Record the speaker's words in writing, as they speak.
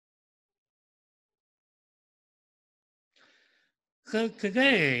So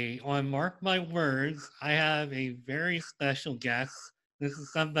today on Mark My Words, I have a very special guest. This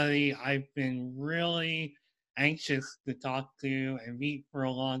is somebody I've been really anxious to talk to and meet for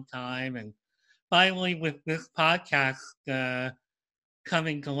a long time. And finally, with this podcast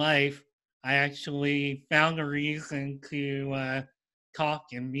coming to life, I actually found a reason to talk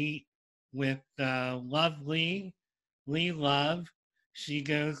and meet with lovely Lee Love. She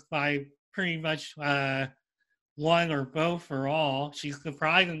goes by pretty much one or both or all. She's the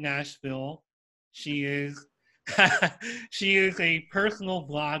pride of Nashville. She is she is a personal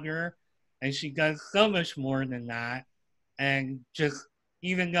blogger and she does so much more than that. And just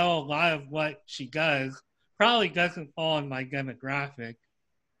even though a lot of what she does probably doesn't fall in my demographic,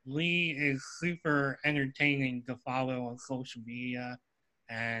 Lee is super entertaining to follow on social media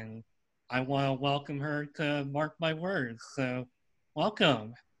and I want to welcome her to Mark My Words. So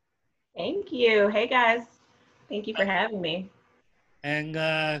welcome. Thank you. Hey guys. Thank you for having me.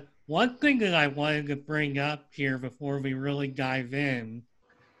 And one thing that I wanted to bring up here before we really dive in,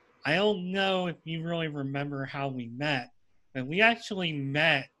 I don't know if you really remember how we met, but we actually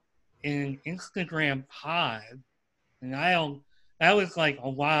met in an Instagram pod. And that was like a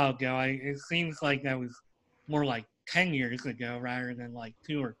while ago. It seems like that was more like 10 years ago rather than like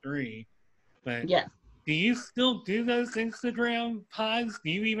two or three. But Yes. do you still do those Instagram pods?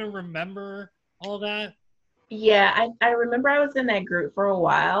 Do you even remember all that? Yeah, I remember I was in that group for a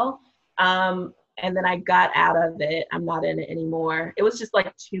while. And then I got out of it. I'm not in it anymore. It was just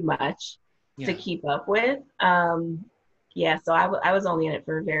like too much to Yeah. keep up with. Yeah, so I was only in it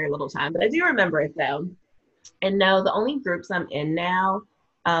for a very little time, but I do remember it though. And no, the only groups I'm in now,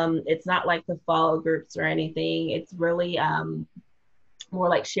 it's not like the follow groups or anything. It's really more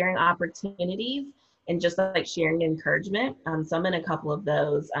like sharing opportunities and just like sharing encouragement. So I'm in a couple of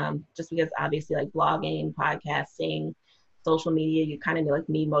those just because obviously like blogging, podcasting, social media, you kind of like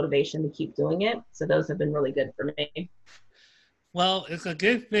need motivation to keep doing it. So those have been really good for me. Well, it's a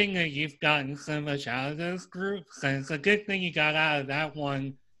good thing that you've gotten so much out of those groups, and it's a good thing you got out of that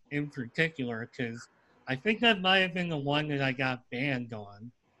one in particular, because I think that might have been the one that I got banned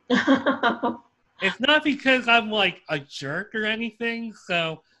on. It's not because I'm like a jerk or anything,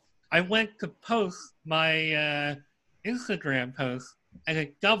 so I went to post my Instagram post and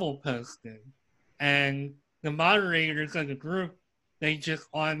it double posted. And the moderators of the group, they just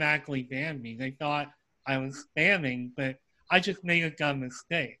automatically banned me. They thought I was spamming, but I just made a dumb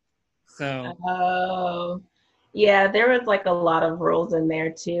mistake. So, Oh, yeah, there was like a lot of rules in there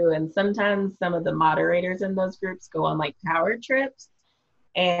too. And sometimes some of the moderators in those groups go on like power trips.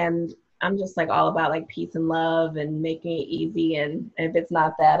 And I'm just like all about like peace and love and making it easy. And if it's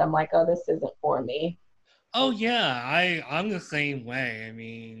not that, I'm like, oh, this isn't for me. oh yeah, I'm the same way. I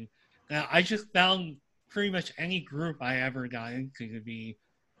mean, I just found pretty much any group I ever got into to be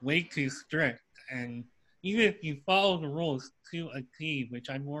way too strict, and even if you follow the rules to a T,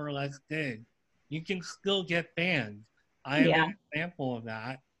 which I more or less did, you can still get banned. I am an Yeah. example of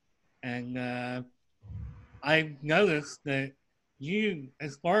that, and I've noticed that you,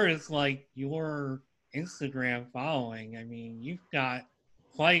 as far as like your Instagram following, I mean, you've got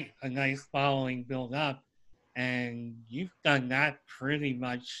quite a nice following built up, and you've done that pretty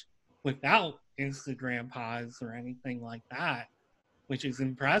much without Instagram pods or anything like that, which is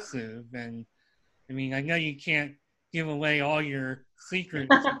impressive. And I mean, I know you can't give away all your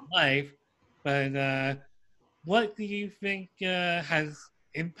secrets in life, but what do you think has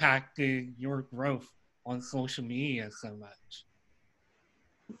impacted your growth on social media so much?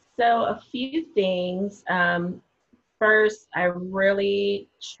 So a few things. First, I really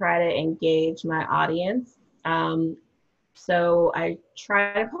try to engage my audience. Um, so I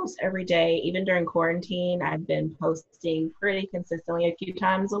try to post every day. Even during quarantine, I've been posting pretty consistently a few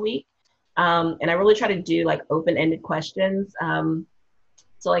times a week. And I really try to do like open-ended questions.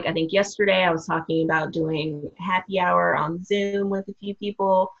 So like I think yesterday I was talking about doing happy hour on Zoom with a few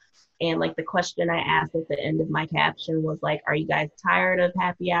people. And like the question I asked at the end of my caption was like, are you guys tired of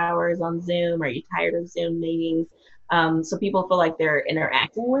happy hours on Zoom? Are you tired of Zoom meetings? So people feel like they're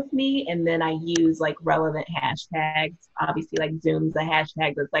interacting with me. And then I use like relevant hashtags. Obviously, like Zoom's a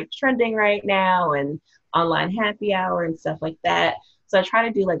hashtag that's like trending right now, and online happy hour and stuff like that. So I try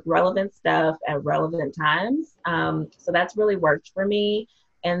to do like relevant stuff at relevant times. So that's really worked for me.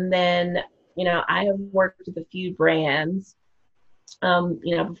 And then, I have worked with a few brands.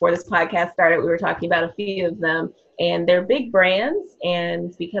 Before this podcast started, we were talking about a few of them, and they're big brands.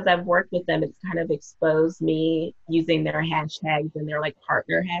 And because I've worked with them, it's kind of exposed me using their hashtags and their like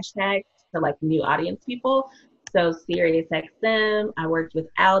partner hashtags to like new audience people. So SiriusXM, I worked with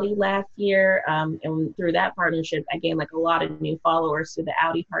Audi last year, and through that partnership, I gained like a lot of new followers through the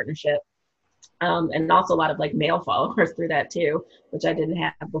Audi partnership, and also a lot of like male followers through that too, which I didn't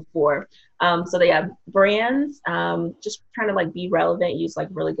have before. So yeah, brands, just trying to like be relevant, use like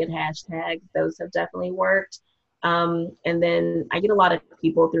really good hashtags. Those have definitely worked. And then I get a lot of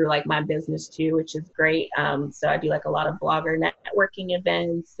people through like my business too, which is great. So I do like a lot of blogger networking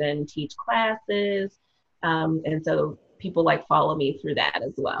events and teach classes. And so people like follow me through that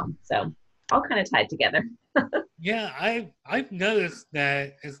as well. So all kind of tied together. Yeah, I've noticed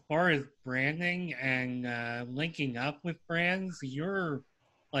that as far as branding and linking up with brands, you're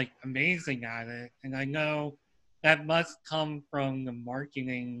like amazing at it, and I know that must come from the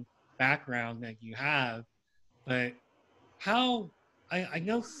marketing background that you have. But how I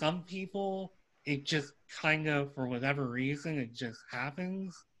know some people it just kind of for whatever reason it just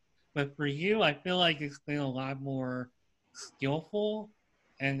happens. But for you, I feel like it's been a lot more skillful.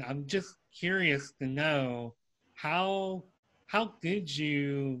 And I'm just curious to know how how did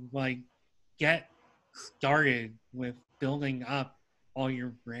you like get started with building up all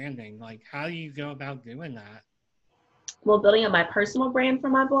your branding? Like how do you go about doing that? Well, building up my personal brand for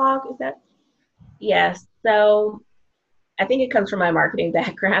my blog, is that? Yes. So I think it comes from my marketing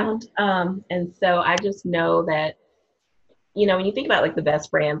background. And so I just know that, when you think about like the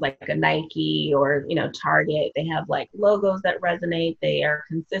best brands like a Nike or, Target, they have like logos that resonate. They are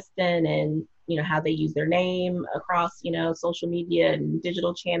consistent in, how they use their name across, social media and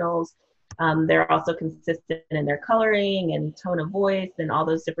digital channels. They're also consistent in their coloring and tone of voice and all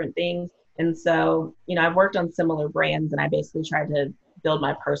those different things. And so, I've worked on similar brands and I basically tried to build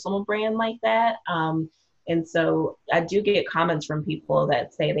my personal brand like that. And so I do get comments from people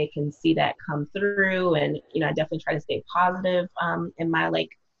that say they can see that come through. And, I definitely try to stay positive in my like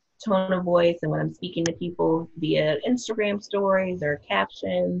tone of voice and when I'm speaking to people via Instagram stories or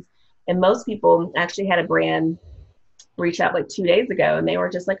captions. And most people actually had a brand reach out like 2 days ago and they were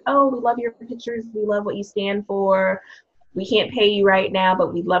just like, oh, we love your pictures. We love what you stand for. We can't pay you right now,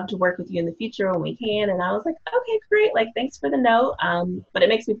 but we'd love to work with you in the future when we can. And I was like, okay, great. Like, thanks for the note. But it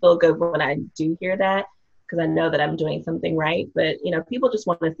makes me feel good when I do hear that because I know that I'm doing something right. But, people just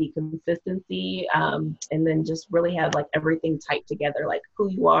want to see consistency and then just really have like everything tight together, like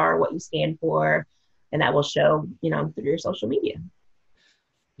who you are, what you stand for. And that will show, through your social media.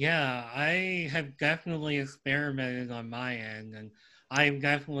 Yeah, I have definitely experimented on my end, and I'm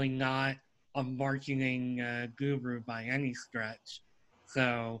definitely not a marketing guru by any stretch.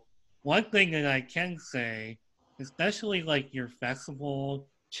 So, one thing that I can say, especially like your festival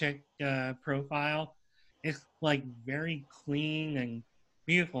chick profile, it's like very clean and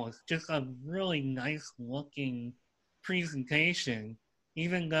beautiful. It's just a really nice looking presentation,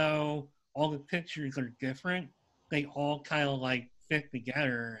 even though all the pictures are different, they all kind of like fit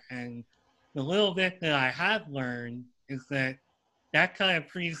together. And the little bit that I have learned is that that kind of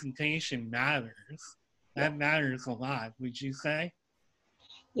presentation matters. That matters a lot, would you say?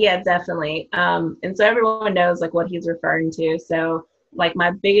 Yeah, definitely. And so everyone knows like what he's referring to. So like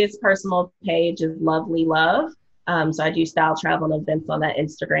my biggest personal page is Lovely Love. So I do style, travel, and events on that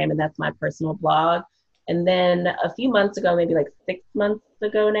Instagram, and that's my personal blog. And then a few months ago, maybe like 6 months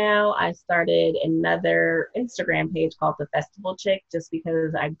ago now, I started another Instagram page called The Festival Chick, just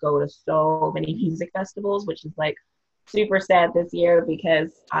because I go to so many music festivals, which is like super sad this year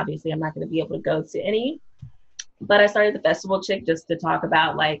because obviously I'm not going to be able to go to any. But I started the Festival Chick just to talk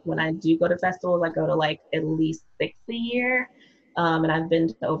about like when I do go to festivals, I go to like at least 6 a year. And I've been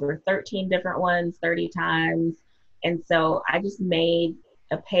to over 13 different ones, 30 times. And so I just made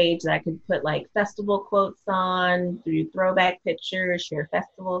a page that I could put like festival quotes on, do throwback pictures, share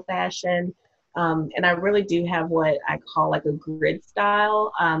festival fashion. And I really do have what I call like a grid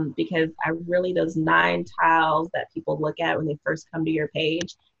style because I really, those 9 tiles that people look at when they first come to your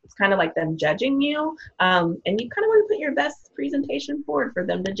page, it's kind of like them judging you. And you kind of want to put your best presentation forward for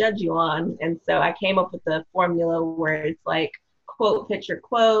them to judge you on. And so I came up with the formula where it's like quote, picture,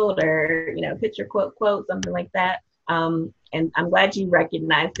 quote, or, picture, quote, quote, something like that. And I'm glad you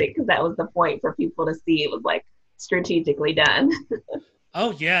recognized it because that was the point for people to see it was like strategically done.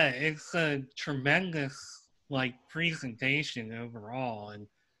 Oh yeah, it's a tremendous like presentation overall. And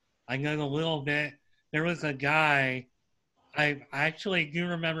I know a little bit. There was a guy I actually do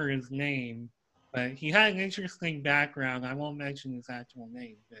remember his name, but he had an interesting background. I won't mention his actual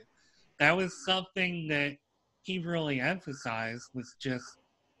name, but that was something that he really emphasized was just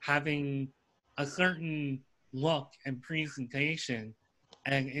having a certain look and presentation.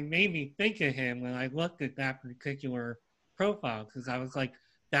 And it made me think of him when I looked at that particular profile because I was like,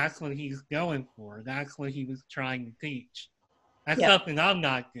 that's what he's going for. That's what he was trying to teach. That's Yep. something I'm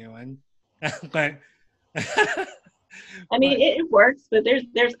not doing. But I but mean, it works, but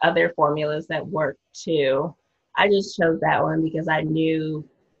there's other formulas that work too. I just chose that one because I knew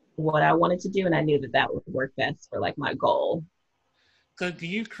what I wanted to do, and I knew that that would work best for like my goal. so do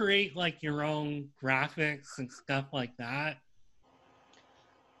you create like your own graphics and stuff like that?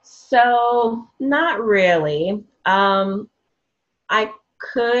 So not really. I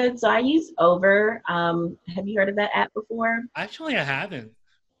could. So I use Over. Have you heard of that app before? Actually, I haven't.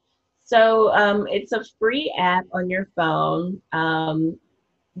 So it's a free app on your phone.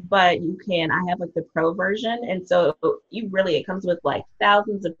 But you can, I have like the pro version, and so you really, it comes with like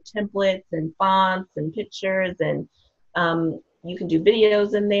thousands of templates and fonts and pictures, and you can do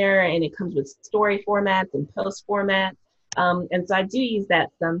videos in there, and it comes with story formats and post formats. And so I do use that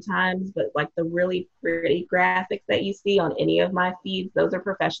sometimes, but like the really pretty graphics that you see on any of my feeds, those are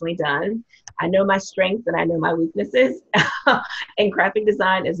professionally done. I know my strengths and I know my weaknesses, and graphic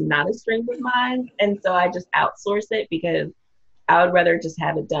design is not a strength of mine, and so I just outsource it because I would rather just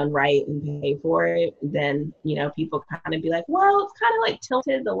have it done right and pay for it than, people kind of be like, well, it's kind of like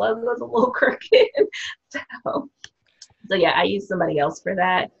tilted. The logo's a little crooked. so, so yeah, I use somebody else for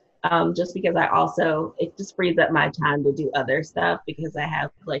that. Just because it just frees up my time to do other stuff because I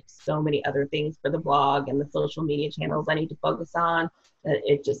have like so many other things for the blog and the social media channels I need to focus on that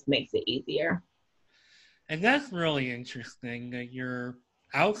it just makes it easier. And that's really interesting that you're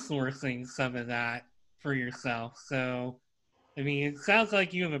outsourcing some of that for yourself. So, I mean, it sounds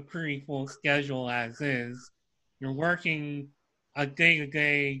like you have a pretty full schedule as is. You're working a day to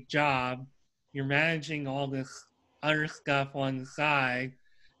day job, you're managing all this other stuff on the side.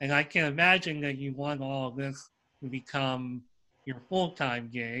 And I can imagine that you want all of this to become your full time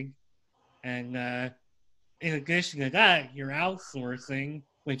gig. And in addition to that, you're outsourcing,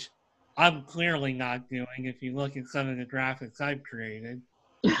 which I'm clearly not doing if you look at some of the graphics I've created.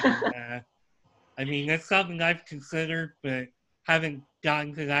 And I mean, that's something I've considered, but haven't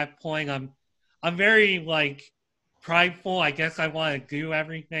gotten to that point. I'm very like prideful. I guess I want to do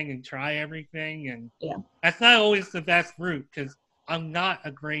everything and try everything, and Yeah. that's not always the best route because I'm not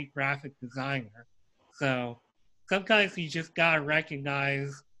a great graphic designer. So sometimes you just gotta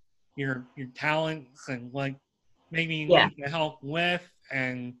recognize your talents and what maybe you Yeah. need the help with.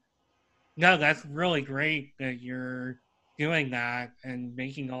 And no, that's really great that you're doing that and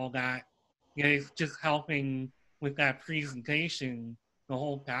making all that. You know, it's just helping with that presentation, the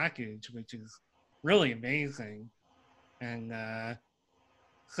whole package, which is really amazing. And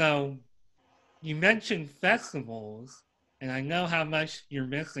so you mentioned festivals, and I know how much you're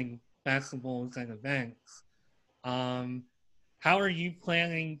missing festivals and events. Um, how are you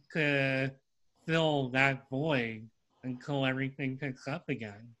planning to fill that void until everything picks up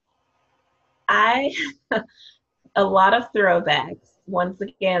again? I a lot of throwbacks. Once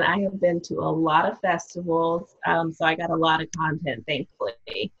again, I have been to a lot of festivals, so I got a lot of content,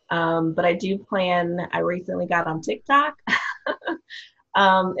 thankfully. But I do plan, I recently got on TikTok.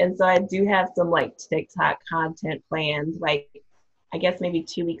 And so I do have some like TikTok content planned. Like, I guess maybe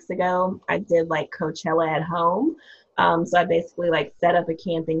 2 weeks ago, I did like Coachella at home. So I basically like set up a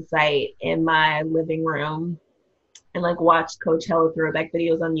camping site in my living room and like watched Coachella throwback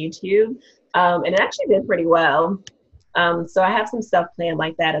videos on YouTube. And it actually did pretty well. So I have some stuff planned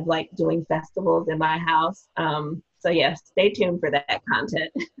like that of like doing festivals in my house. So yeah, stay tuned for that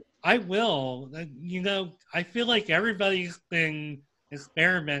content. I will. You know, I feel like everybody's been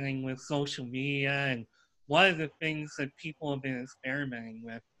experimenting with social media, and one of the things that people have been experimenting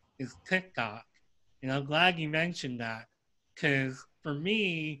with is TikTok. And I'm glad you mentioned that because for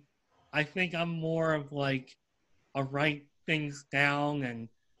me, I think I'm more of like a write things down. And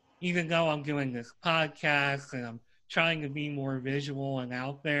even though I'm doing this podcast and I'm trying to be more visual and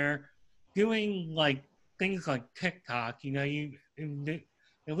out there, doing like things like TikTok, you know,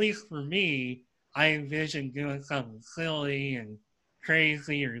 at least for me, I envision doing something silly and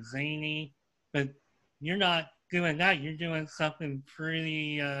crazy or zany, but you're not doing that. You're doing something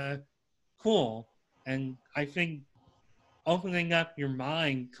pretty cool. And I think opening up your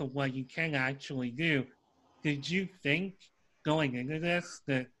mind to what you can actually do. Did you think going into this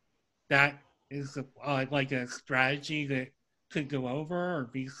that that is like a strategy that could go over or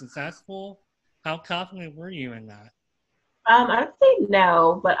be successful? How confident were you in that? I would say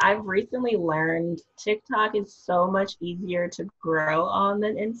no, but I've recently learned TikTok is so much easier to grow on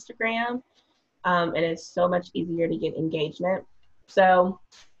than Instagram. And it's so much easier to get engagement. So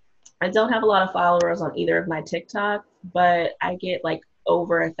I don't have a lot of followers on either of my TikToks, but I get like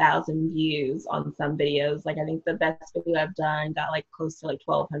over 1,000 views on some videos. Like I think the best video I've done got like close to like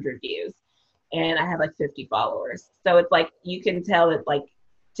 1,200 views, and I have like 50 followers. So it's like you can tell that like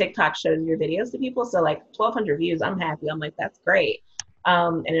TikTok shows your videos to people. So like 1,200 views, I'm happy. I'm like, that's great.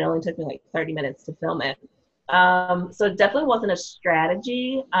 And it only took me like 30 minutes to film it. So it definitely wasn't a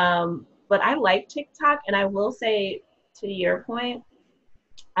strategy. But I like TikTok, and I will say to your point,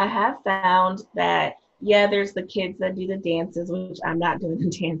 I have found that yeah, there's the kids that do the dances, which I'm not doing the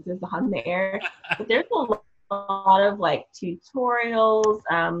dances on there, but there's a lot of like tutorials.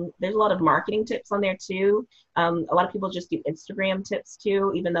 There's a lot of marketing tips on there too. A lot of people just do Instagram tips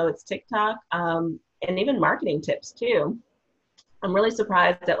too, even though it's TikTok, and even marketing tips too. I'm really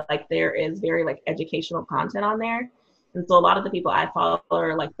surprised that like there is very like educational content on there. And so a lot of the people I follow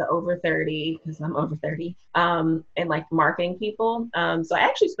are like the over 30, because I'm over 30, and like marketing people. So I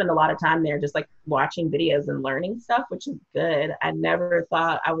actually spend a lot of time there just like watching videos and learning stuff, which is good. I never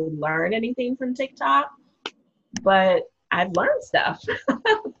thought I would learn anything from TikTok, but I've learned stuff.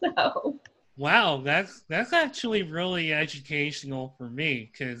 So Wow, that's actually really educational for me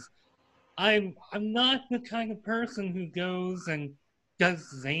because I'm not the kind of person who goes and does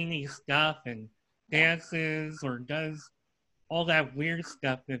zany stuff and dances or does all that weird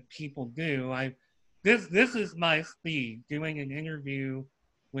stuff that people do. This is my speed, doing an interview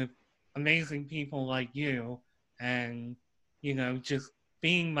with amazing people like you and just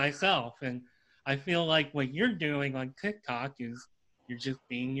being myself. And I feel like what you're doing on TikTok is you're just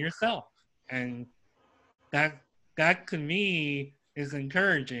being yourself. And that that to me is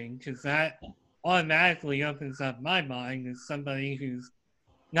encouraging because that automatically opens up my mind as somebody who's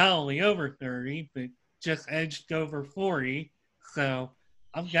not only over 30 but just edged over 40. So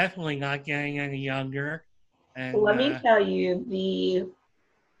I'm definitely not getting any younger. And let me tell you, the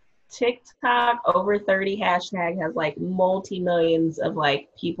TikTok over 30 hashtag has like multi millions of like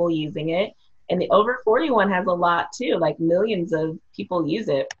people using it. And the over 41 has a lot too, like millions of people use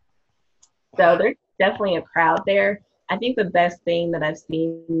it. So wow. there's definitely a crowd there. I think the best thing that I've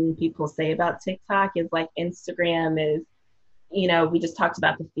seen people say about TikTok is like Instagram is, we just talked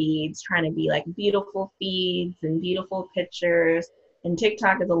about the feeds trying to be like beautiful feeds and beautiful pictures. And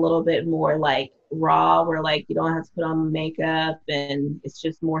TikTok is a little bit more like raw, where like you don't have to put on makeup and it's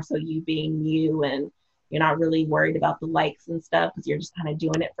just more so you being you, and you're not really worried about the likes and stuff because you're just kind of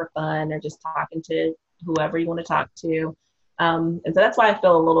doing it for fun or just talking to whoever you want to talk to. And so that's why I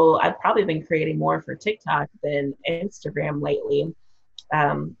feel a little, I've probably been creating more for TikTok than Instagram lately.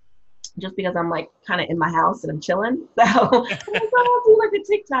 Um, just because I'm like kind of in my house and I'm chilling. So I'm like, oh, I'll do like a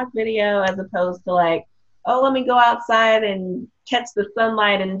TikTok video as opposed to like, oh, let me go outside and catch the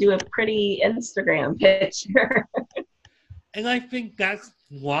sunlight and do a pretty Instagram picture. And I think that's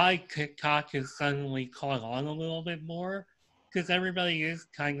why TikTok has suddenly caught on a little bit more because everybody is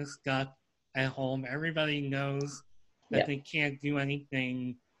kind of stuck at home. Everybody knows that Yeah. they can't do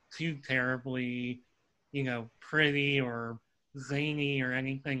anything too terribly, pretty or zany or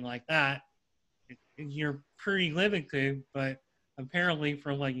anything like that. You're pretty limited, but apparently,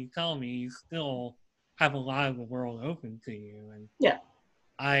 from what you tell me, you still have a lot of the world open to you. And Yeah.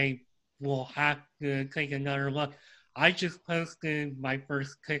 I will have to take another look. I just posted my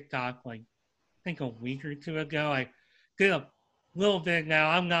first TikTok like I think a week or two ago. I did a little bit now.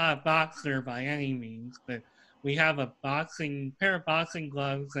 I'm not a boxer by any means, but we have a boxing pair of boxing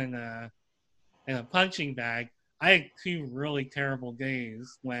gloves and a punching bag. I had two really terrible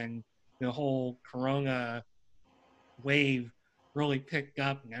days when the whole corona wave really picked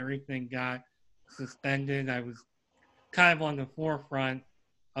up and everything got suspended. I was kind of on the forefront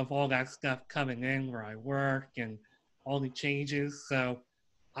of all that stuff coming in where I work and all the changes. So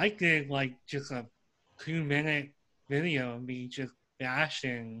I did like just a 2 minute video of me just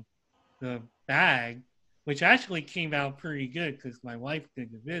bashing the bag, which actually came out pretty good because my wife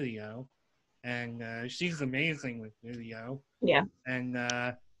did the video and she's amazing with video. Yeah. And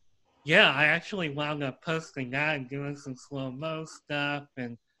yeah, I actually wound up posting that and doing some slow mo stuff.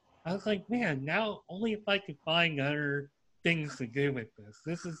 And I was like, man, now only if I could find other things to do with this.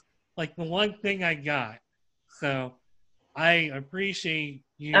 This is like the one thing I got. So I appreciate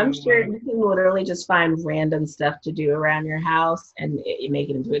I'm you. sure you can literally just find random stuff to do around your house and you make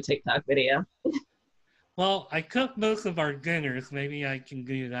it into a TikTok video. Well, I cook most of our dinners. Maybe I can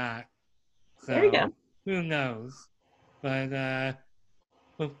do that. There you So go. who knows? But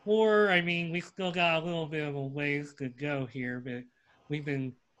before, I mean, we still got a little bit of a ways to go here, but we've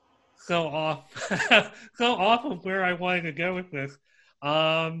been so off, so off of where I wanted to go with this.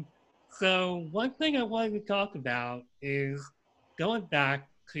 Um, so one thing I wanted to talk about is going back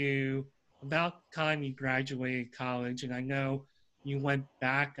to about the time you graduated college, and I know you went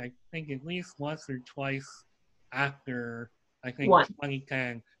back, I think, at least once or twice after, I think, One.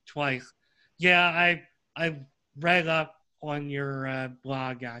 2010, twice. Yeah, I read up on your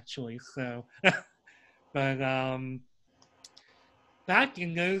blog actually. So, but back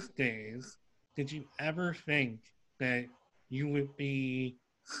in those days, did you ever think that you would be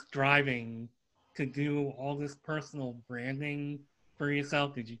striving to do all this personal branding for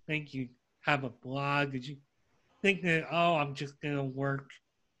yourself? Did you think you'd have a blog? Did you think that, oh, I'm just going to work,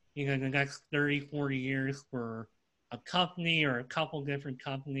 the next 30, 40 years for a company or a couple different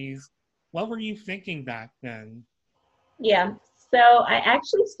companies? What were you thinking back then? Yeah. So I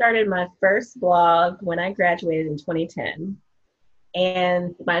actually started my first blog when I graduated in 2010.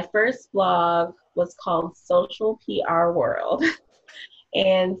 And my first blog was called Social PR World.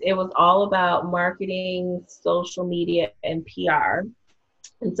 And it was all about marketing, social media, and PR.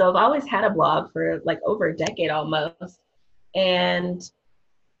 And so I've always had a blog for like over a decade almost. And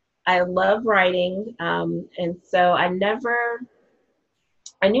I love writing. And so I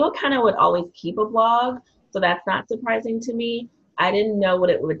knew I kind of would always keep a blog. So that's not surprising to me. I didn't know what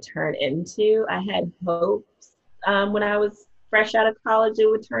it would turn into. I had hopes when I was fresh out of college it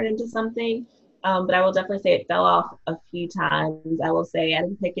would turn into something. But I will definitely say it fell off a few times. I will say I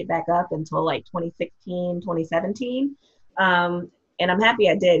didn't pick it back up until like 2016, 2017. And I'm happy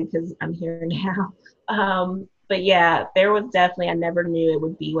I did because I'm here now. But yeah, there was definitely, I never knew it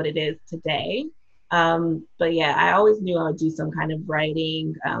would be what it is today. But yeah, I always knew I would do some kind of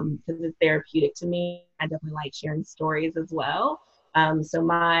writing because it's therapeutic to me. I definitely like sharing stories as well. So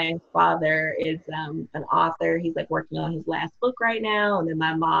my father is an author. He's like working on his last book right now. And then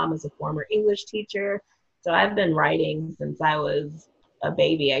my mom is a former English teacher. So I've been writing since I was a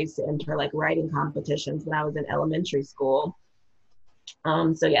baby. I used to enter like writing competitions when I was in elementary school.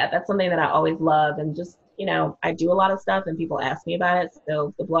 So yeah, that's something that I always love and just, I do a lot of stuff and people ask me about it.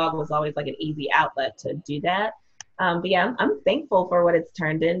 So the blog was always like an easy outlet to do that. But yeah, I'm thankful for what it's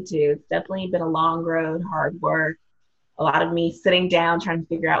turned into. It's definitely been a long road, hard work, a lot of me sitting down trying to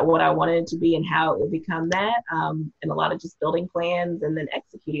figure out what I wanted it to be and how it would become that, and a lot of just building plans and then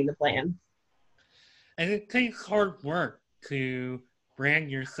executing the plans. And it takes hard work to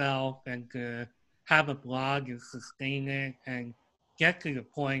brand yourself and to have a blog and sustain it and get to the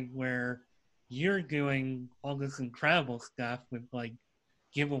point where you're doing all this incredible stuff with like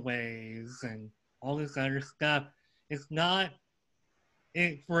giveaways and all this other stuff. It's not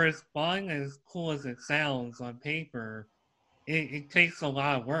for as fun and as cool as it sounds on paper, it takes a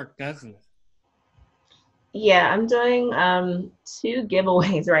lot of work, doesn't it? Yeah, I'm doing two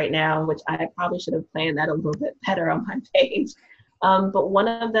giveaways right now, which I probably should have planned that a little bit better on my page. But one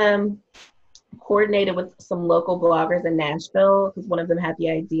of them coordinated with some local bloggers in Nashville because one of them had the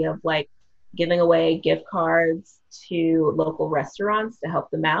idea of like giving away gift cards to local restaurants to help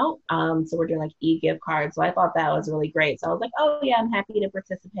them out. So we're doing like e-gift cards. So I thought that was really great. So I was like, oh yeah, I'm happy to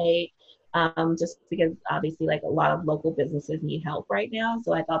participate. Just because obviously like a lot of local businesses need help right now.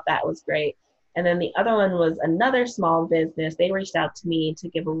 So I thought that was great. And then the other one was another small business. They reached out to me to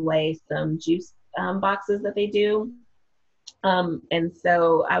give away some juice boxes that they do. And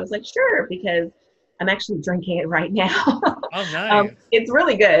so I was like, sure, because I'm actually drinking it right now. Oh, nice. It's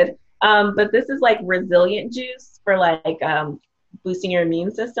really good. But this is like resilient juice for like boosting your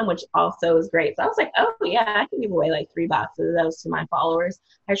immune system, which also is great. So I was like, oh yeah, I can give away like 3 boxes of those to my followers.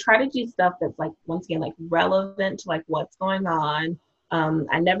 I try to do stuff that's like, once again, like relevant to like what's going on.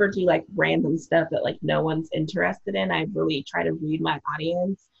 I never do like random stuff that like no one's interested in. I really try to read my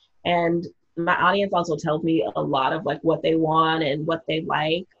audience. And my audience also tells me a lot of like what they want and what they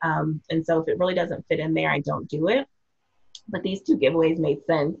like. And so if it really doesn't fit in there, I don't do it. But these two giveaways made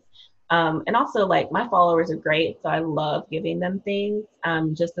sense. And also like my followers are great. So I love giving them things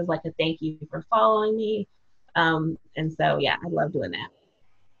just as like a thank you for following me. And so, yeah, I love doing that.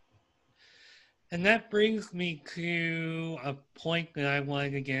 And that brings me to a point that I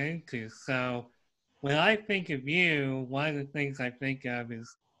wanted to get into. So, when I think of you, one of the things I think of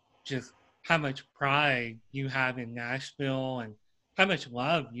is just how much pride you have in Nashville and how much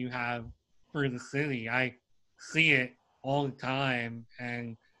love you have for the city. I see it all the time.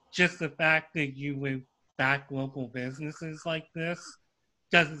 And just the fact that you would back local businesses like this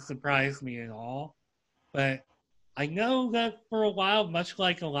doesn't surprise me at all. But I know that for a while, much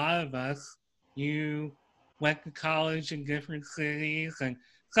like a lot of us, you went to college in different cities and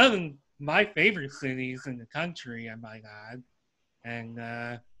some of my favorite cities in the country, I might add. And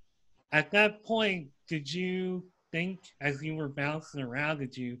at that point, did you think, as you were bouncing around,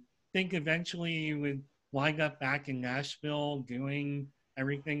 did you think eventually you would wind up back in Nashville doing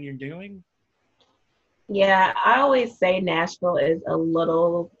everything you're doing? Yeah, I always say Nashville is a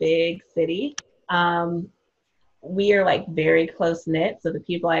little big city. Um, we are like very close knit. So the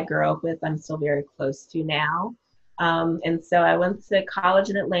people I grew up with, I'm still very close to now. And so I went to college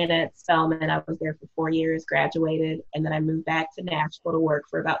in Atlanta at Spelman. I was there for 4 years, graduated, and then I moved back to Nashville to work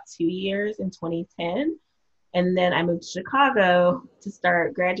for about 2 years in 2010. And then I moved to Chicago to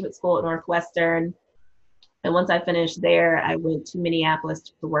start graduate school at Northwestern. And once I finished there, I went to Minneapolis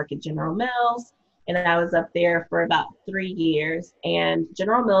to work at General Mills. And I was up there for about 3 years. And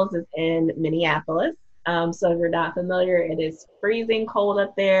General Mills is in Minneapolis. So if you're not familiar, it is freezing cold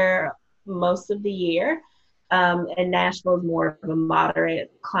up there most of the year. And Nashville is more of a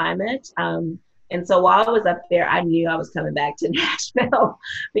moderate climate. And so while I was up there, I knew I was coming back to Nashville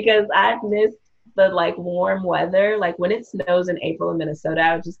because I've missed the like warm weather. Like when it snows in April in Minnesota,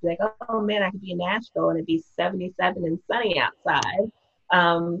 I would just be like, oh man, I could be in Nashville and it'd be 77 and sunny outside.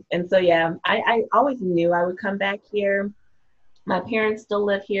 And so yeah, I always knew I would come back here. My parents still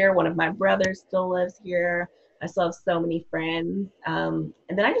live here. One of my brothers still lives here. I still have so many friends. And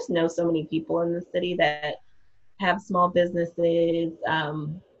then I just know so many people in the city that have small businesses.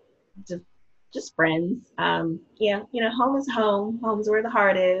 Just just friends. Yeah, home is home. Home's where the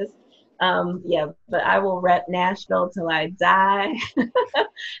heart is. Yeah, but I will rep Nashville till I die.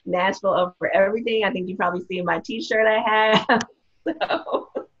 Nashville over everything. I think you probably see my T-shirt I have.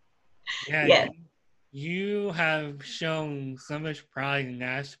 So, Yeah, yes. you have shown so much pride in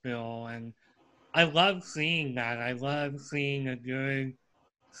Nashville, and I love seeing that. I love seeing a good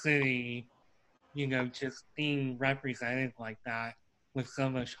city, just being represented like that with so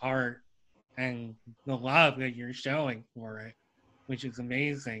much heart and the love that you're showing for it, which is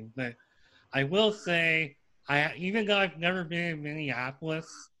amazing. But I will say, even though I've never been in Minneapolis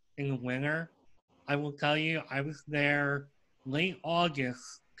in the winter, I will tell you I was there late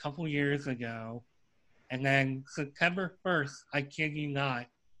August a couple years ago, and then September 1st, I kid you not,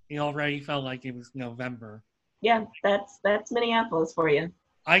 it already felt like it was November. Yeah, that's Minneapolis for you.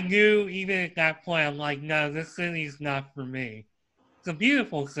 I knew even at that point, I'm like, no, this city's not for me. It's a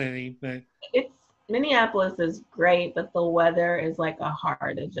beautiful city, but It's Minneapolis is great, but the weather is like a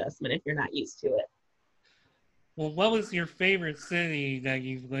hard adjustment if you're not used to it. well, what was your favorite city that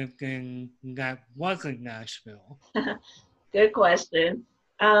you've lived in that wasn't Nashville? Good question.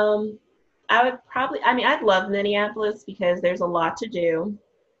 Um, I would probably, I mean, I'd love Minneapolis because there's a lot to do.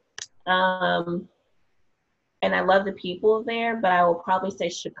 Um, and I love the people there, but I will probably say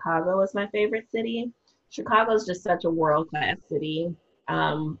Chicago is my favorite city. Chicago is just such a world class city.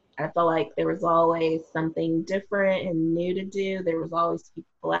 I felt like there was always something different and new to do. There was always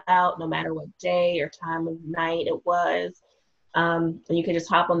people out, no matter what day or time of night it was. And you could just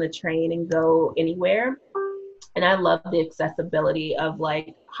hop on the train and go anywhere. And I love the accessibility of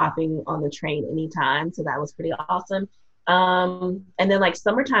like hopping on the train anytime. So that was pretty awesome. And then like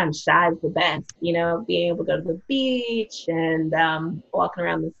summertime Chi is the best, being able to go to the beach and walking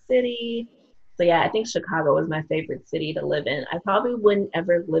around the city. So yeah, I think Chicago is my favorite city to live in. I probably wouldn't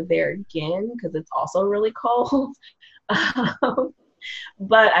ever live there again because it's also really cold.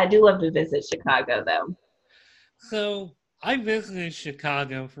 But I do love to visit Chicago though. So I visited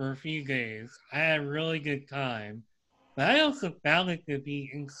Chicago for a few days. I had a really good time, but I also found it to be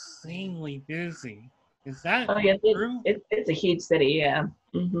insanely busy. Is that Oh yes, true? it's a huge city. Yeah.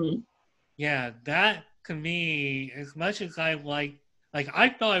 Yeah, that to me, as much as like I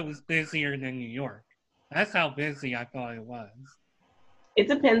thought it was busier than New York. That's how busy I thought it was. It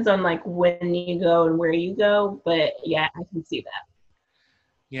depends on like when you go and where you go, but yeah, I can see that.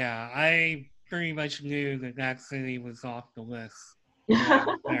 Yeah, I pretty much knew that that city was off the list when I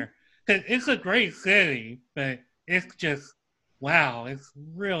was there. Because it's a great city, but it's just, wow, it's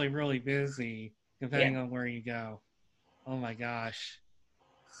really, really busy Yeah. depending on where you go. Oh my gosh.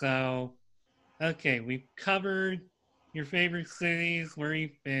 So, okay, we've covered your favorite cities, where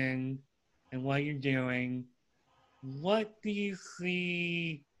you've been, and what you're doing. What do you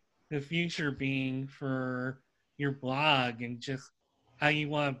see the future being for your blog and just how you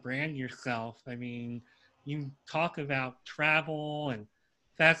want to brand yourself? I mean, you talk about travel and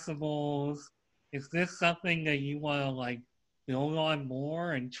festivals. Is this something that you want to like build on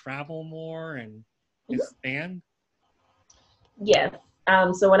more and travel more and expand? Yes.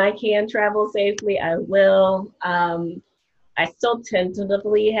 So when I can travel safely, I will. I still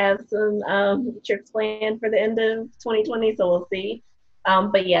tentatively have some trips planned for the end of 2020, so we'll see.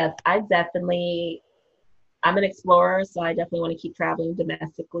 But yes, I'm an explorer, so I definitely want to keep traveling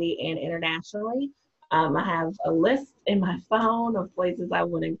domestically and internationally. I have a list in my phone of places I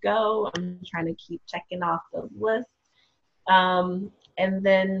want to go. I'm trying to keep checking off those lists. And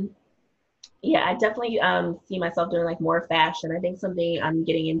then Yeah, I definitely see myself doing like more fashion. I think something I'm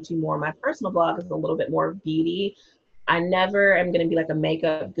getting into more. My personal blog is a little bit more beauty. I never am going to be like a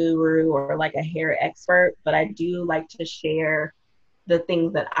makeup guru or like a hair expert, but I do like to share the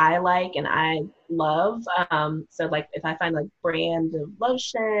things that I like and I love. So like if I find like brand of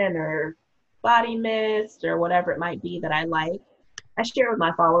lotion or body mist or whatever it might be that I like, I share it with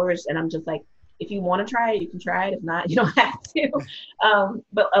my followers and I'm just like, if you want to try it, you can try it. If not, you don't have to.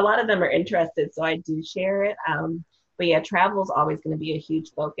 But a lot of them are interested, so I do share it. But yeah, travel is always going to be a huge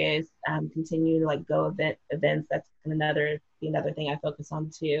focus. Continue to like go events. That's another thing I focus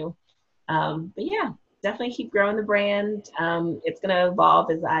on too. But yeah, definitely keep growing the brand. It's gonna evolve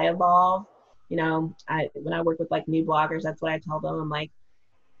as I evolve. You know, I when I work with like new bloggers, that's what I tell them. I'm like,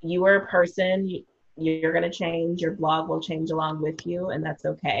 you are a person. You're gonna change. Your blog will change along with you, and that's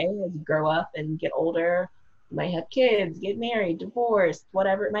okay. As you grow up and get older, you might have kids, get married, divorced,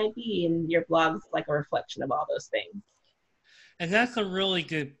 whatever it might be, and your blog's like a reflection of all those things. And that's a really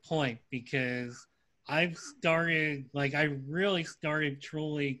good point because I've started, like, I really started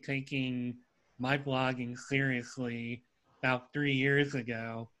truly taking my blogging seriously about 3 years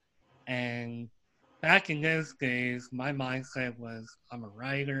ago. And back in those days, my mindset was I'm a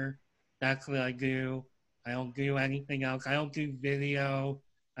writer. That's what I do. I don't do anything else. I don't do video.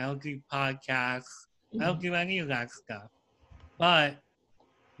 I don't do podcasts. I don't Mhm. do any of that stuff. But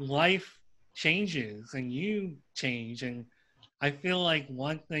life changes and you change. And I feel like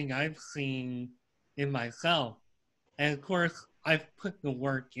one thing I've seen in myself, and of course, I've put the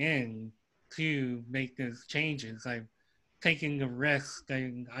work in to make those changes. I've taken the risk,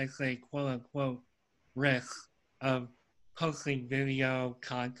 and I say quote unquote risk, of posting video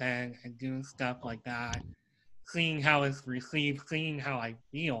content and doing stuff like that, seeing how it's received, seeing how I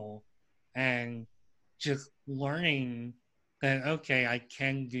feel, and just learning that, okay, I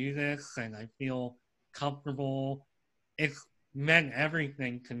can do this and I feel comfortable. It's meant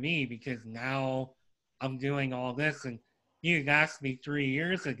everything to me because now I'm doing all this. And you'd asked me 3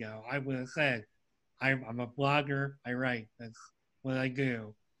 years ago, I would have said, I'm a blogger, I write, that's what I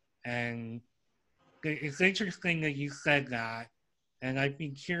do. And it's interesting that you said that. And I'd be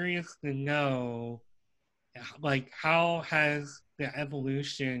curious to know, like, how has the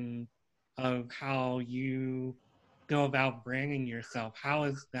evolution of how you go about branding yourself, how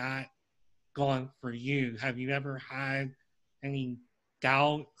has that gone for you? Have you ever had any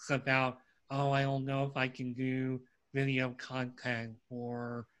doubts about, oh, I don't know if I can do video content,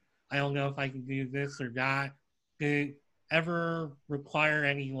 or I don't know if I can do this or that? Did it ever require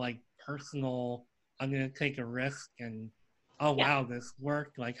any like personal, I'm going to take a risk and, oh, Yeah. wow, this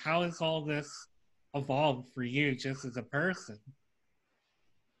worked? Like, how has all this evolved for you just as a person?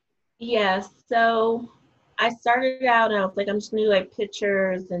 Yeah. So I started out and I was like, I'm just gonna do like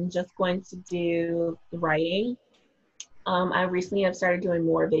pictures and just going to do writing. I recently have started doing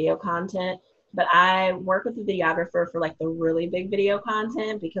more video content, but I work with a videographer for like the really big video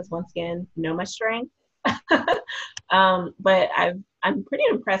content because once again, know my strength. But I'm pretty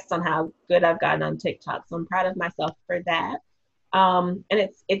impressed on how good I've gotten on TikTok, so I'm proud of myself for that. And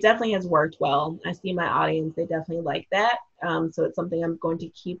it definitely has worked well. I see my audience; they definitely like that. So it's something I'm going to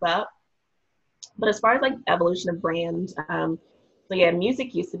keep up. But as far as like evolution of brand, so yeah,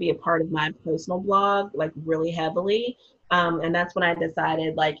 music used to be a part of my personal blog, like really heavily. And that's when I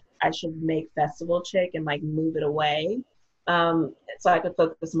decided like I should make Festival Chick and like move it away. So I could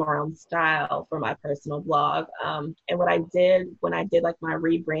focus more on style for my personal blog. And what I did when I did like my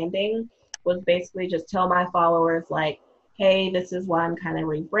rebranding was basically just tell my followers like, hey, this is why I'm kind of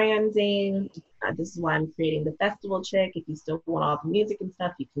rebranding. This is why I'm creating the Festival Chick. If you still want all the music and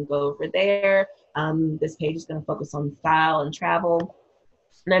stuff, you can go over there. This page is going to focus on style and travel.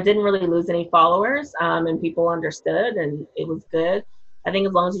 And I didn't really lose any followers, and people understood, and it was good. I think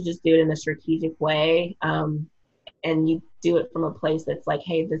as long as you just do it in a strategic way, and you do it from a place that's like,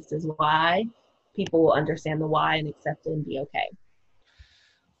 hey, this is why, people will understand the why and accept it and be okay.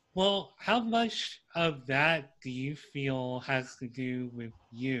 Well, how much of that do you feel has to do with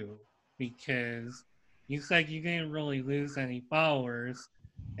you? Because you said you didn't really lose any followers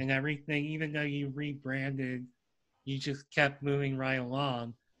and everything, even though you rebranded, you just kept moving right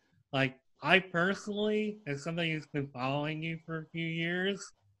along. Like, I personally, as somebody who's been following you for a few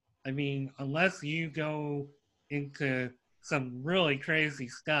years, I mean, unless you go into some really crazy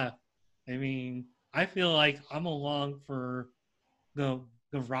stuff, I mean, I feel like I'm along for the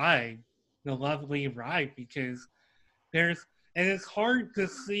the ride, the lovely ride, because there's, and it's hard to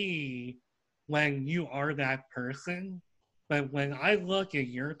see when you are that person, but when I look at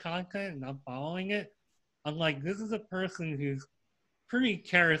your content and I'm following it, I'm like, this is a person who's pretty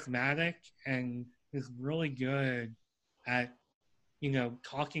charismatic and is really good at,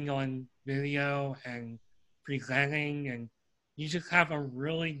 talking on video and presenting, and you just have a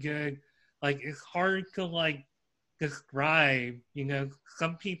really good, like, it's hard to like describe,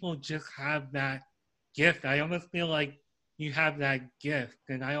 some people just have that gift. I almost feel like you have that gift,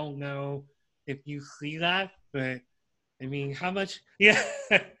 and I don't know if you see that, but I mean, how much, yeah.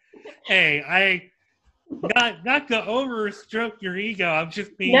 Hey, not to overstroke your ego. I'm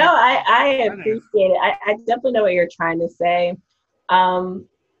just No, being I honest. appreciate it. I definitely know what you're trying to say. Um,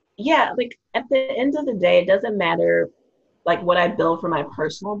 yeah, like at the end of the day, it doesn't matter like what I build for my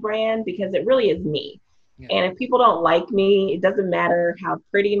personal brand because it really is me. Yeah. And if people don't like me, it doesn't matter how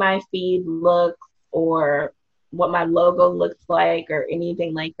pretty my feed looks or what my logo looks like or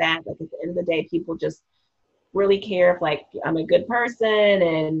anything like that. Like at the end of the day, people just really care if like I'm a good person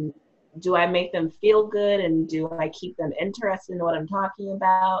and do I make them feel good and do I keep them interested in what I'm talking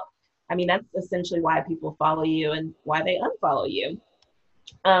about? I mean, that's essentially why people follow you and why they unfollow you.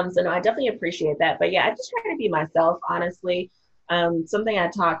 So no, I definitely appreciate that. But yeah, I just try to be myself, honestly. Something I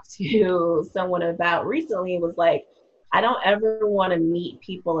talked to someone about recently was like, I don't ever want to meet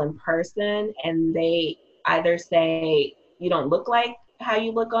people in person and they either say you don't look like how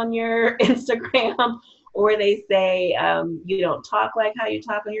you look on your Instagram, or they say you don't talk like how you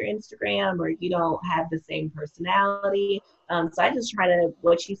talk on your Instagram, or you don't have the same personality. So I just try to,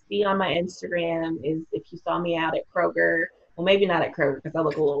 what you see on my Instagram is if you saw me out at Kroger, well, maybe not at Kroger because I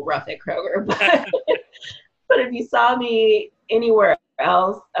look a little rough at Kroger, but if you saw me anywhere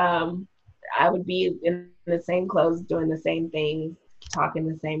else, I would be in the same clothes, doing the same things, talking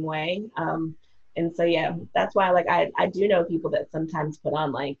the same way. And so, yeah, that's why, like, I do know people that sometimes put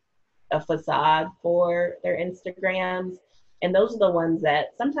on like a facade for their Instagrams. And those are the ones that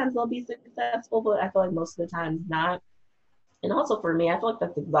sometimes they'll be successful, but I feel like most of the times not. And also for me, I feel like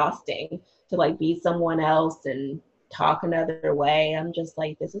that's exhausting to like be someone else and talk another way. I'm just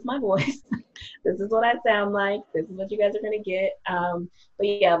like, this is my voice. This is what I sound like. This is what you guys are gonna get. But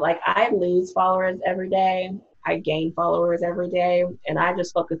yeah, like I lose followers every day. I gain followers every day, and I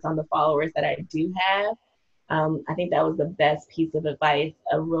just focus on the followers that I do have. I think that was the best piece of advice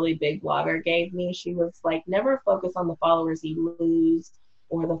a really big blogger gave me. She was like, never focus on the followers you lose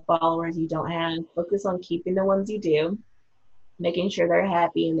or the followers you don't have. Focus on keeping the ones you do, making sure they're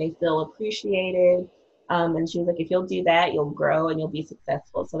happy and they feel appreciated. And she was like, if you'll do that, you'll grow and you'll be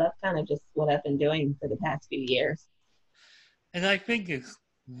successful. So that's kind of just what I've been doing for the past few years. And I think it's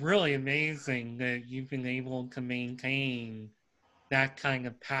really amazing that you've been able to maintain that kind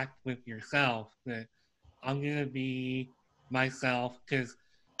of pact with yourself, that I'm going to be myself. Because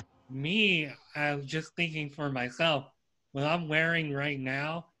me, I'm just thinking for myself, what I'm wearing right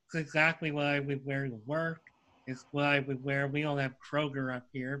now is exactly what I would wear to work. It's what I would wear. We don't have Kroger up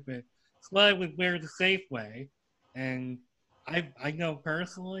here, but it's what I would wear the Safeway. And I know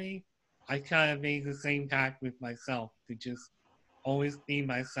personally, I kind of made the same pact with myself to just always be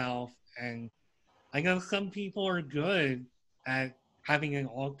myself. And I know some people are good at having an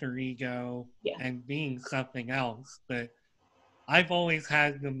alter ego Yeah. and being something else, but I've always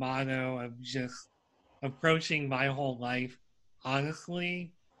had the motto of just approaching my whole life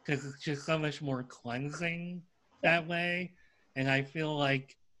honestly, because it's just so much more cleansing Yeah. that way. And I feel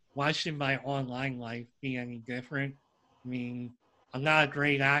like, why should my online life be any different? I mean, I'm not a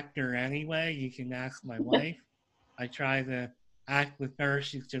great actor anyway. You can ask my wife. I try to act with her.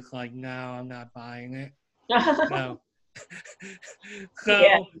 She's just like, no, I'm not buying it. So,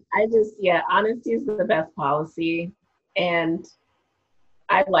 Yeah. so Yeah, honesty is the best policy. And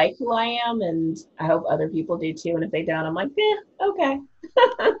I like who I am, and I hope other people do too. And if they don't, I'm like, okay.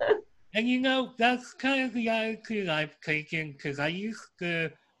 And that's kind of the attitude I've taken, because I used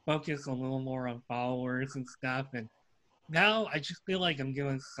to focus a little more on followers and stuff. And now I just feel like I'm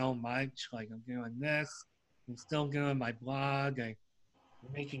doing so much. Like I'm doing this, I'm still doing my blog, I'm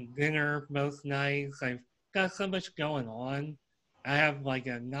making dinner most nights. I've got so much going on. I have like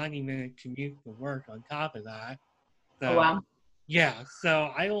a 90-minute commute to work on top of that. Oh, So, wow. yeah,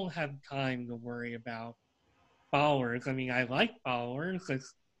 so I don't have time to worry about followers. I mean, I like followers.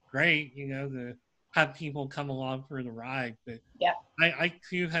 It's great, to have people come along for the ride. But Yeah. I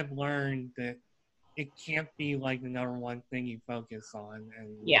too have learned that it can't be like the number one thing you focus on.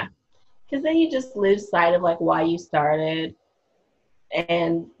 And Yeah. Because then you just lose sight of like why you started.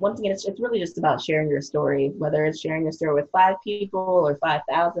 And once again, it's really just about sharing your story, whether it's sharing your story with 5 people or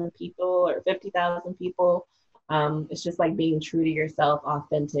 5,000 people or 50,000 people. It's just like being true to yourself,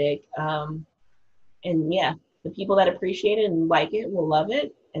 authentic. And yeah, the people that appreciate it and like it will love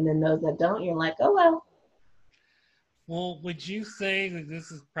it. And then those that don't, you're like, oh, well. Well, would you say that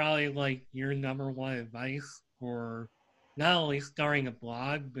this is probably like your number one advice for not only starting a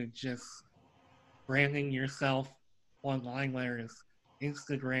blog, but just branding yourself online, whether it's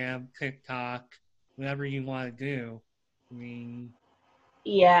Instagram, TikTok, whatever you want to do? I mean,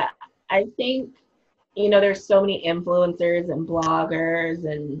 Yeah, I think, there's so many influencers and bloggers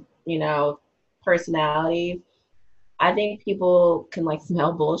and, personalities. I think people can like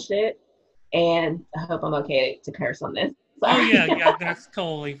smell bullshit, and I hope I'm okay to curse on this. oh Sorry. yeah, yeah, that's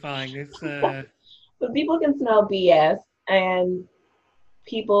totally fine. It's But people can smell BS, and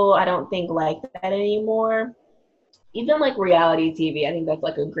people I don't think like that anymore. Even like reality TV, I think that's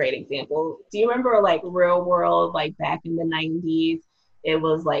like a great example. Do you remember like Real World, like back in the 90s? It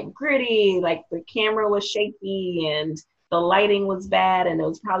was like gritty, like the camera was shaky and the lighting was bad, and it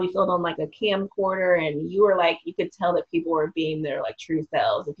was probably filmed on like a camcorder, and you were like, you could tell that people were being their like true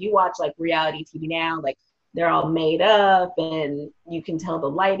selves. If you watch like reality TV now, like they're all made up and you can tell the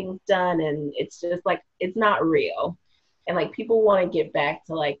lighting's done, and it's just like it's not real. And like people want to get back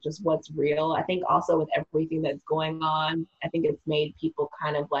to like just what's real. I think also with everything that's going on, I think it's made people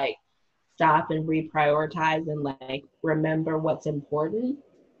kind of like stop and reprioritize and like remember what's important.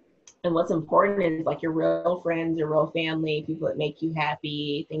 And what's important is like your real friends, your real family, people that make you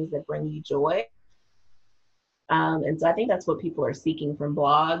happy, things that bring you joy. And so I think that's what people are seeking from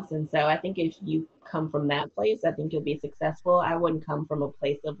blogs. And so I think if you come from that place, I think you'll be successful. I wouldn't come from a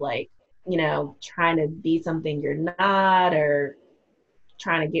place of like, trying to be something you're not, or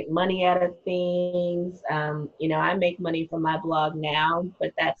trying to get money out of things. I make money from my blog now,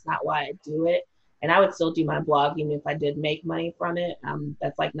 but that's not why I do it. And I would still do my blog even if I did make money from it.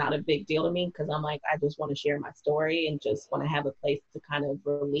 That's like not a big deal to me because I'm like, I just want to share my story and just want to have a place to kind of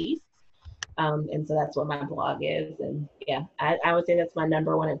release. And so that's what my blog is. And yeah, I would say that's my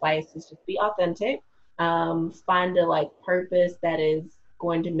number one advice is just be authentic. Find a like purpose that is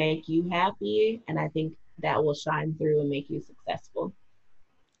going to make you happy. And I think that will shine through and make you successful.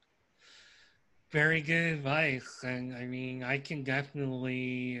 very good advice. And I mean, I can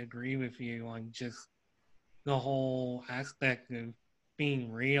definitely agree with you on just the whole aspect of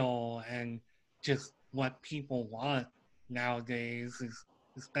being real and just what people want nowadays, is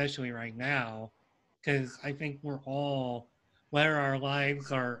especially right now. Because I think we're all, whether our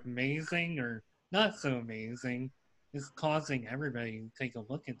lives are amazing or not so amazing, is causing everybody to take a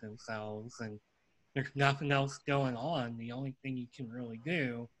look at themselves, and there's nothing else going on. The only thing you can really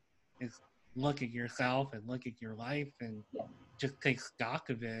do is look at yourself and look at your life and just take stock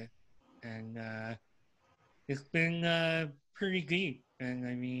of it. And it's been pretty deep. And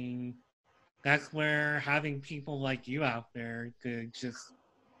I mean, that's where having people like you out there to just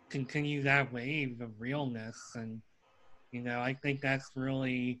continue that wave of realness. And, I think that's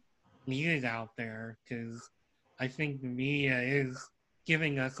really needed out there because I think the media is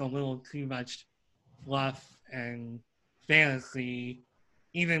giving us a little too much fluff and fantasy,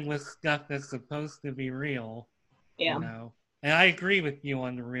 even with stuff that's supposed to be real, you Yeah. know. And I agree with you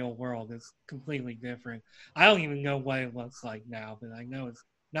on the real world. It's completely different. I don't even know what it looks like now, but I know it's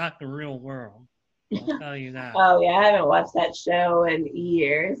not the real world. I'll tell you that. Oh yeah, I haven't watched that show in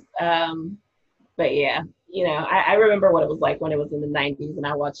years. But yeah, I remember what it was like when it was in the 90s and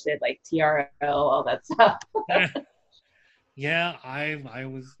I watched it like TRL, all that stuff. Yeah, I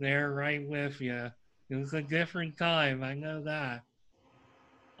was there right with you. It was a different time. I know that.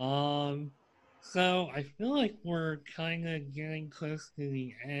 Um, so I feel like we're kind of getting close to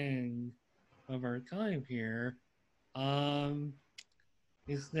the end of our time here. Um,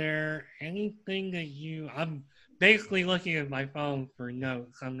 is there anything that I'm basically looking at my phone for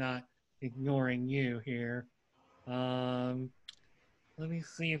notes. I'm not ignoring you here. Um, let me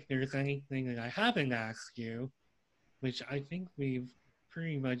see if there's anything that I haven't asked you, which I think we've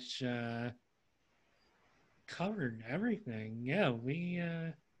pretty much covered everything. Yeah, we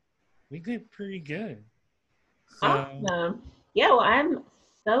did pretty good. So Awesome. Yeah, well, I'm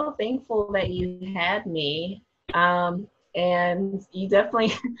so thankful that you had me. And you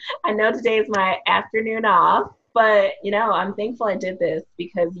definitely, I know today is my afternoon off, but I'm thankful I did this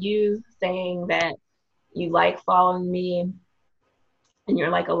because you saying that you like following me and you're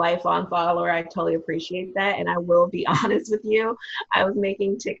like a lifelong follower. I totally appreciate that. And I will be honest with you, I was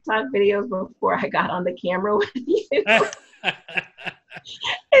making TikTok videos before I got on the camera with you.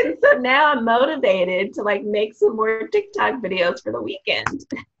 And so now I'm motivated to like make some more TikTok videos for the weekend.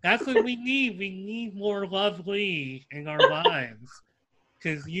 that's what we need. We need more lovely in our lives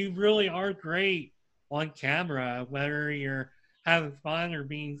because you really are great on camera, whether you're having fun or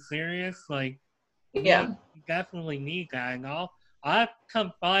being serious. Like we Yeah. definitely need that, and I'll have to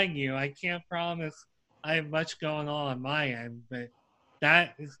come find you. I can't promise I have much going on my end, but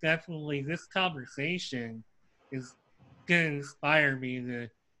that is definitely, this conversation is going to inspire me to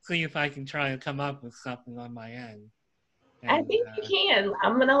see if I can try to come up with something on my end. I And think you can.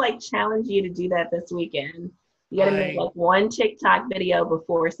 I'm gonna like challenge you to do that this weekend. You gotta make I like one TikTok video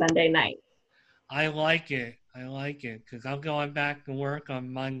before Sunday night. I like it. I like it because I'm going back to work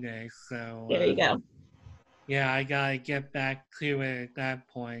on Monday. So There you go. yeah, I gotta get back to it at that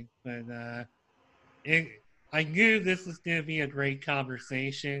point. But it, I knew this was gonna be a great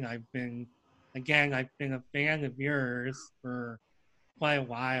conversation. I've been a fan of yours for quite a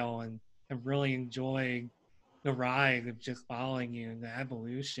while and have really enjoyed the ride of just following you and the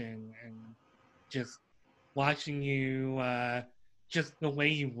evolution and just watching you, just the way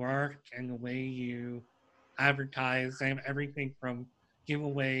you work and the way you advertise and everything from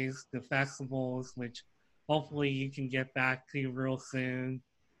giveaways to festivals, which hopefully you can get back to real soon.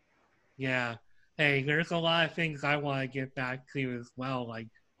 Yeah. Hey, there's a lot of things I want to get back to as well, like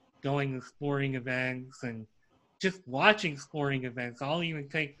going to sporting events and just watching sporting events. I'll even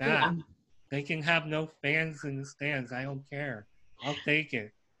take that. Yeah. They can have no fans in the stands. I don't care. I'll take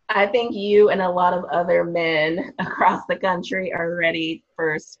it. I think you and a lot of other men across the country are ready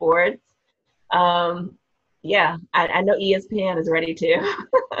for sports. Um, yeah, I know ESPN is ready too.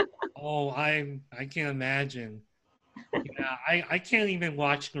 Oh, I can't imagine. Yeah, I can't even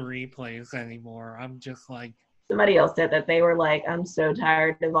watch the replays anymore. I'm just like, Somebody else said that they were like, I'm so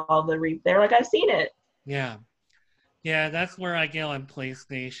tired of all the they're like, I've seen it. yeah. Yeah, that's where I get on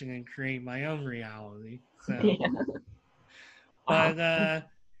PlayStation and create my own reality. So, Yeah. but Awesome.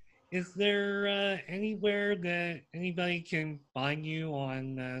 is there anywhere that anybody can find you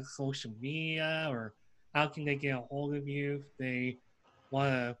on social media, or how can they get a hold of you if they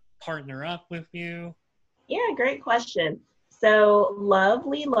want to partner up with you? Yeah, great question. So,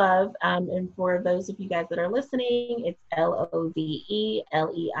 Lovely Love, and for those of you guys that are listening, it's LOVELEIGH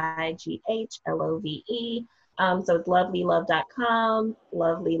So it's lovelylove.com,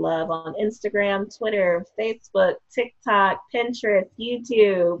 Lovely Love on Instagram, Twitter, Facebook, TikTok, Pinterest,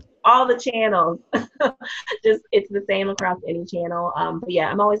 YouTube, all the channels. Just it's the same across any channel. But yeah,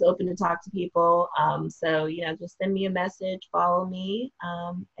 I'm always open to talk to people. So just send me a message, follow me,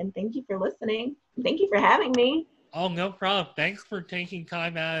 and thank you for listening. Thank you for having me. Oh, no problem. Thanks for taking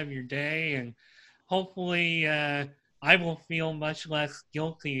time out of your day, and hopefully, I will feel much less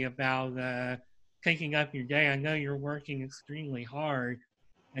guilty about taking up your day. I know you're working extremely hard,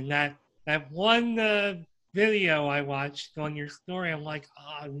 and that one video I watched on your story, I'm like,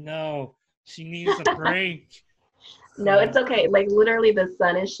 oh no, she needs a break. No, it's So okay. Like literally, the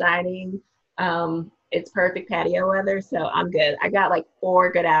sun is shining. It's perfect patio weather, so I'm good. I got like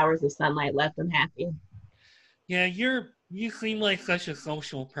 4 good hours of sunlight left. I'm happy. yeah, you seem like such a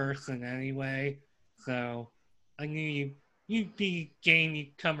social person anyway. So I knew you'd be game.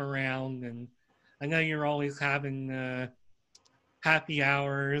 You'd come around, and I know you're always having happy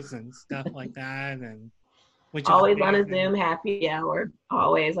hours and stuff like that, and which is Always on a amazing. Zoom happy hour.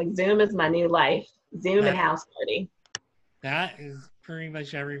 Always like Zoom is my new life. Zoom and That house party. that is pretty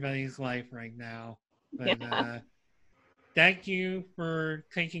much everybody's life right now. But Yeah. thank you for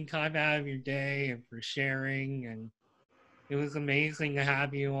taking time out of your day and for sharing. And it was amazing to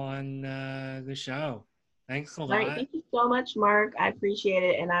have you on the show. Thanks a All right. lot. Thank you so much, Mark. I appreciate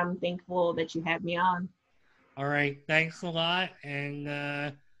it, and I'm thankful that you had me on. All right, thanks a lot.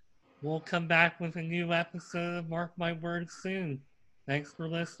 And we'll come back with a new episode of Mark My Words soon. Thanks for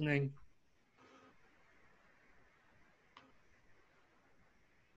listening.